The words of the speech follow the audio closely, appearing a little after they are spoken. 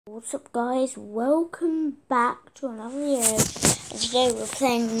What's up guys, welcome back to another video, and today we're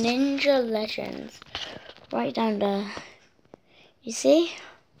playing Ninja Legends, right down there, you see?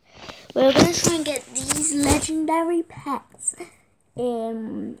 We're going to try and get these legendary pets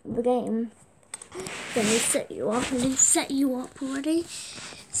in the game. Let me set you up already.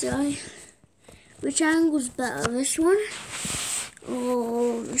 So, which angle's better, this one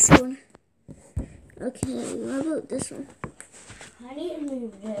or this one? Okay, what about this one? I need to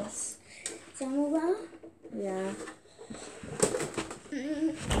move this. Is that more better? Yeah.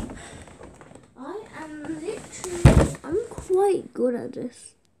 I'm quite good at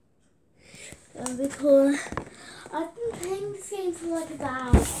this. Because I've been playing this game for like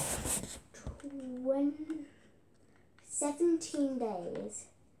about 17 days.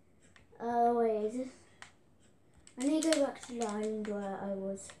 Wait. I need to go back to the island where I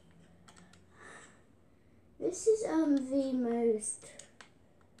was. This is the most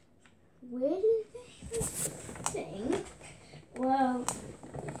weirdest thing. Well,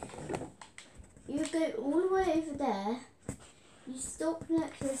 you go all the way over there. You stop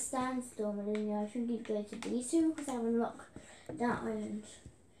next to the sandstorm, and then I think you go to these two because I have unlocked that island.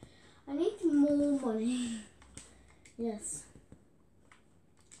 I need more money. Yes.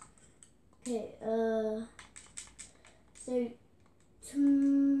 Okay. So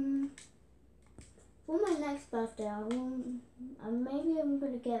for my next birthday, maybe I'm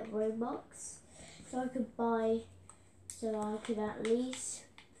gonna get Robux so I could at least.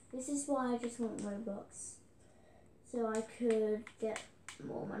 This is why I just want Robux, so I could get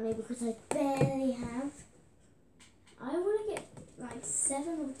more money because I barely have. I want to get like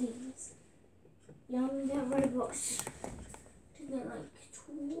 7 of these. Yeah, I'm gonna get Robux to get like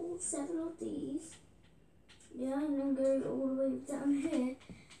 7 of these. Yeah, and then go all the way down here,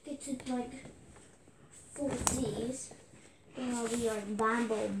 get to like 4 of these, then I'll be like bam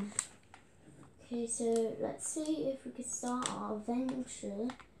boom. Okay, so let's see if we can start our adventure.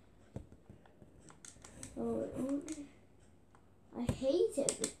 I hate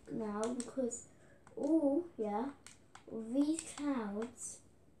it now because these clouds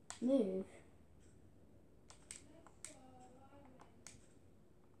move.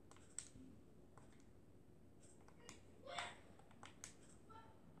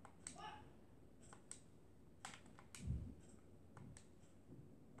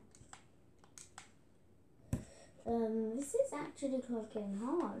 This is actually quite getting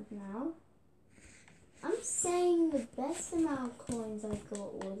hard now. I'm saying the best amount of coins I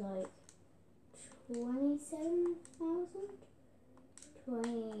got was like 27,000,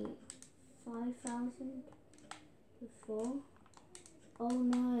 25,000 before. Oh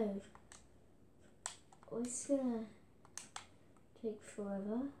no, it's gonna take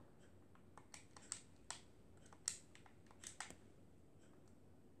forever.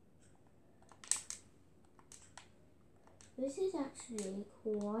 This is actually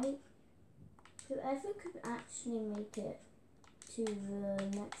quite. Whoever could actually make it to the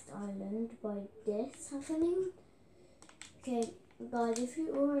next island by this happening. Okay, guys, if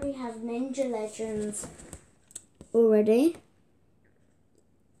you already have Ninja Legends already,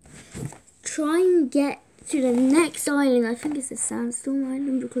 try and get to the next island. I think it's the Sandstorm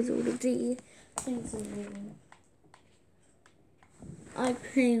Island because all of these things are moving. I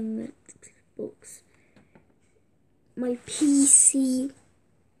play on the Xbox. My PC.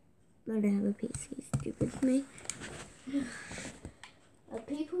 I don't have a PC, stupid me.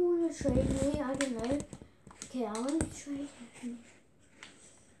 People want to trade me, I don't know. Okay, I want to trade him.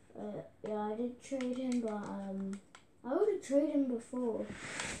 Yeah, I did trade him, but I would have traded him before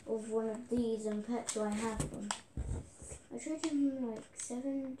of one of these pets, so I have one. I traded him like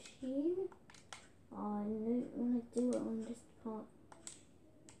 17. I don't want to do it on this part.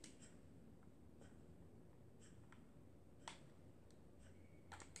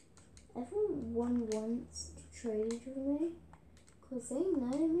 Everyone wants to trade with me because they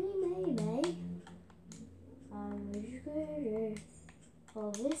know me, maybe.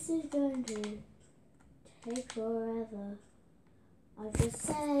 Oh, this is going to take forever. I just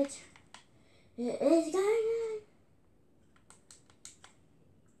said it is going.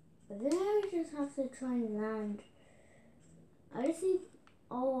 But then I just have to try and land. I just need.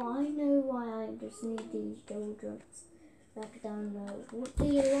 Oh, I know why I just need these doldrums. Back down low. What do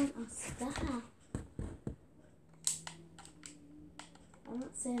you want us to have? I'm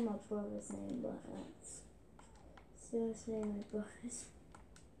not saying my brother's name, but that's seriously my brother's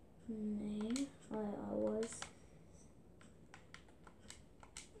name. I was.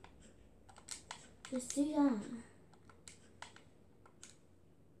 Just do that.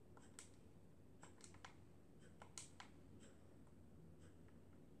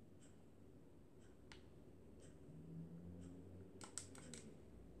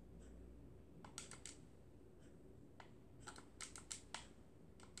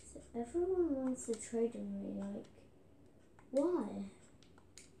 Everyone wants to trade with me, like, why?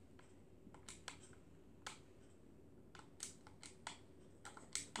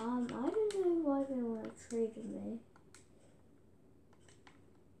 I don't know why they want to trade with me.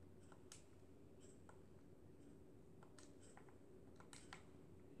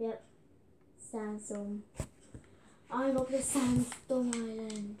 Yep, sandstorm. I got the sandstorm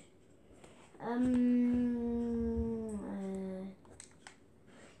island.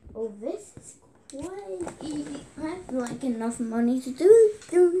 Oh, this is quite easy. I have like enough money to do.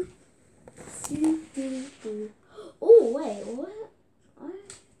 Oh wait, what?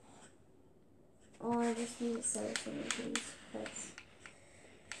 I just need to sell some of these pets.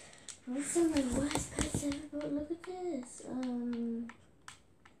 What's some of the worst pets ever? But look at this.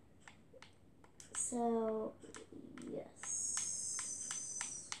 So yes,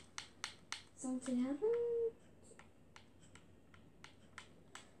 something happened.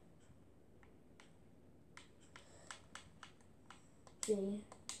 Gee.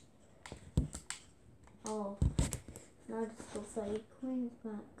 Oh, now I just got 30 coins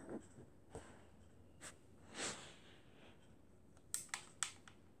back.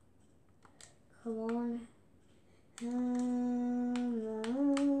 Come on. No.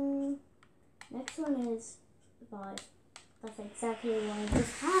 Next one is 5. That's exactly what I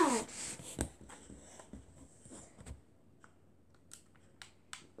just had.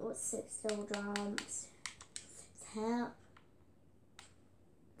 What's 6 double jumps? 10.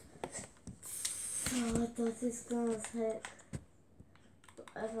 Oh, I thought this gun was hit.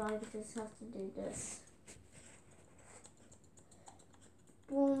 If I just have to do this.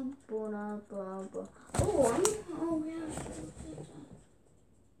 Boom, boom, boom, boom. Oh yeah.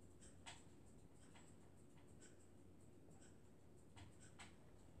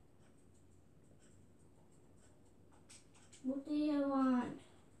 What do you want?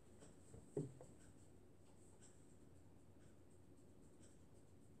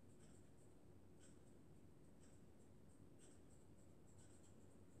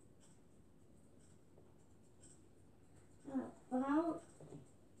 About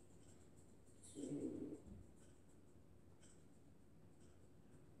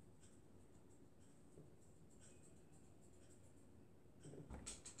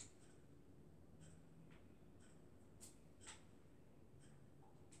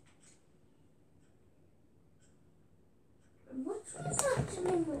which one's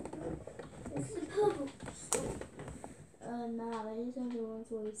actually it's the purple stuff. Nah, these are the ones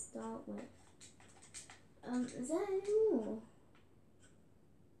where we start with. Is that any more?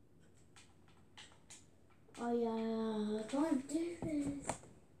 Oh yeah, I can't do this.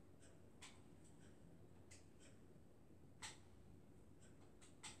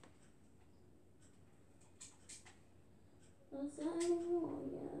 Is that any more?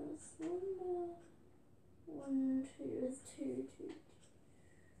 Yes. One, two, two.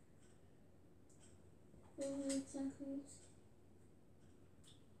 Exactly.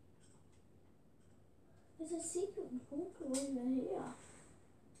 There's a secret portal over here.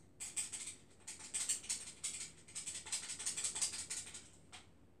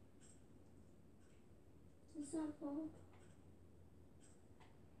 Is that bad?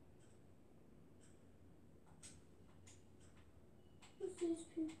 What's these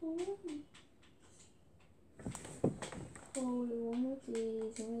people want? Oh, one of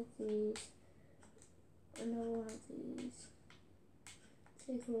these, another one of these.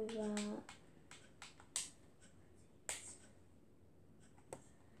 Take away that.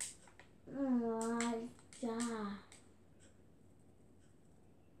 Oh, yeah.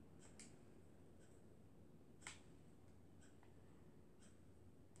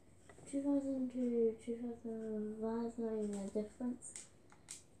 2002, 2005, that's not even a difference.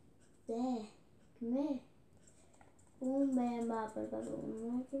 There, come here. Boom, bam, ba, ba, ba,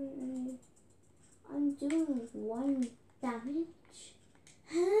 boom. I'm doing 1 damage.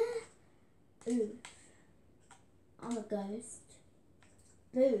 Huh? Ooh. I'm a ghost.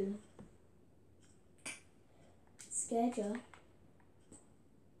 Boo. Scared ya.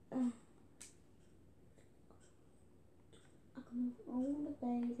 All the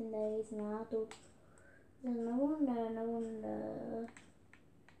days and days and I thought there's no wonder.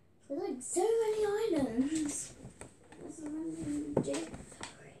 There's like so many islands. There's so many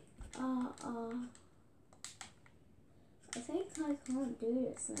I think I can't do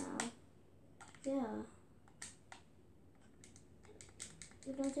this now. Yeah.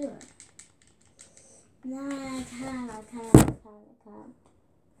 Did I do it? Nah, I can't.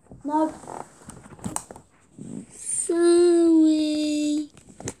 Nope.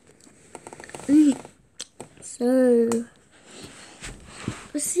 Sorry.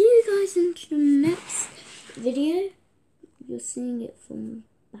 see you guys in the next video. You're seeing it from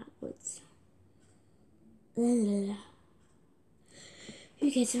backwards. Who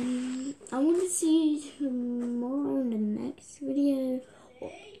cares? I want to see you tomorrow in the next video.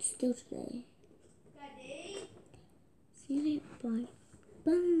 Or still today. See you later. Bye.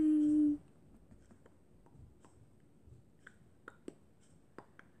 Bye.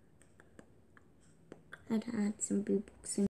 I had to add some beatboxing.